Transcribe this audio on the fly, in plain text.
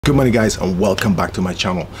Good morning guys, and welcome back to my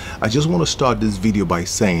channel. I just want to start this video by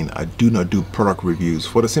saying I do not do product reviews,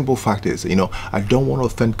 for the simple fact is, I don't want to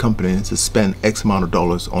offend companies to spend X amount of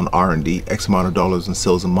dollars on R&D, X amount of dollars on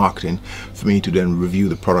sales and marketing for me to then review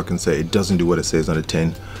the product and say it doesn't do what it says on the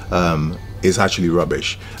tin. It's actually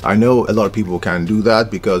rubbish. I know a lot of people can do that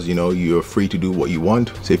because you're free to do what you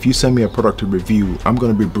want. So if you send me a product to review, I'm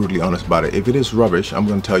going to be brutally honest about it. If it is rubbish, I'm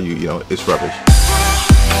going to tell you, it's rubbish.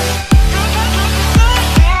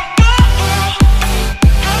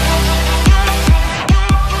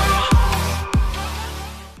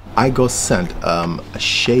 I got sent a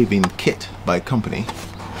shaving kit by a company.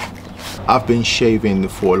 I've been shaving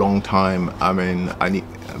for a long time. I'm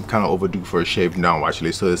kind of overdue for a shave now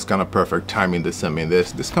actually, so it's kind of perfect timing to send me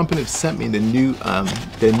this. This company sent me their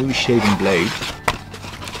new shaving blade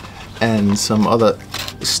and some other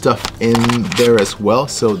stuff in there as well.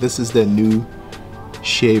 So this is their new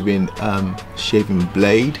shaving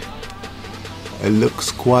blade. It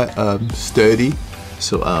looks quite sturdy.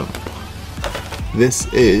 So this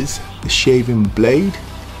is the shaving blade.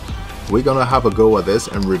 We're gonna have a go at this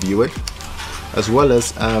and review it, as well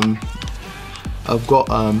as I've got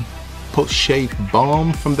post-shave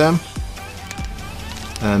balm from them,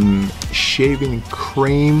 shaving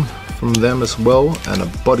cream from them as well, and a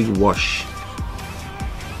body wash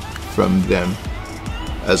from them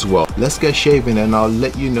as well. Let's get shaving and I'll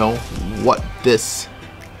let you know what this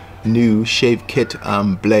new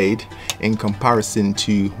Shavekit blade in comparison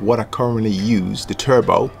to what I currently use, the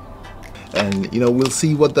turbo, and we'll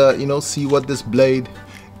see what this blade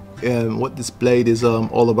is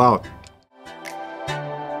all about.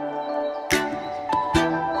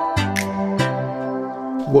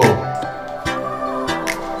 Whoa.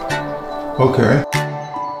 Okay.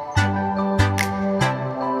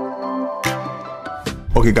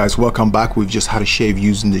 Okay guys, welcome back. We've just had a shave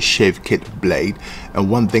using the Shavekit blade, and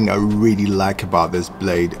one thing I really like about this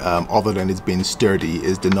blade, other than it's being sturdy,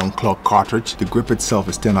 is the non-clog cartridge. The grip itself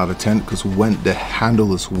is 10 out of 10 because when the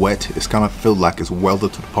handle is wet, it's kind of feel like it's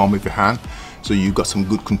welded to the palm of your hand, so you got some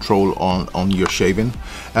good control on your shaving.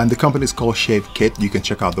 And the company is called Shavekit. You can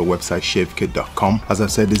check out the website shavekit.com. As I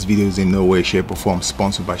said, this video is in no way, shape or form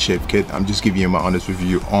sponsored by Shavekit. I'm just giving you my honest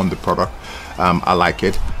review on the product. I like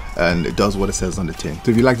it, and it does what it says on the tin.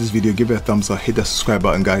 So if you like this video, give it a thumbs up, hit the subscribe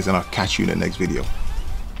button guys, and I'll catch you in the next video.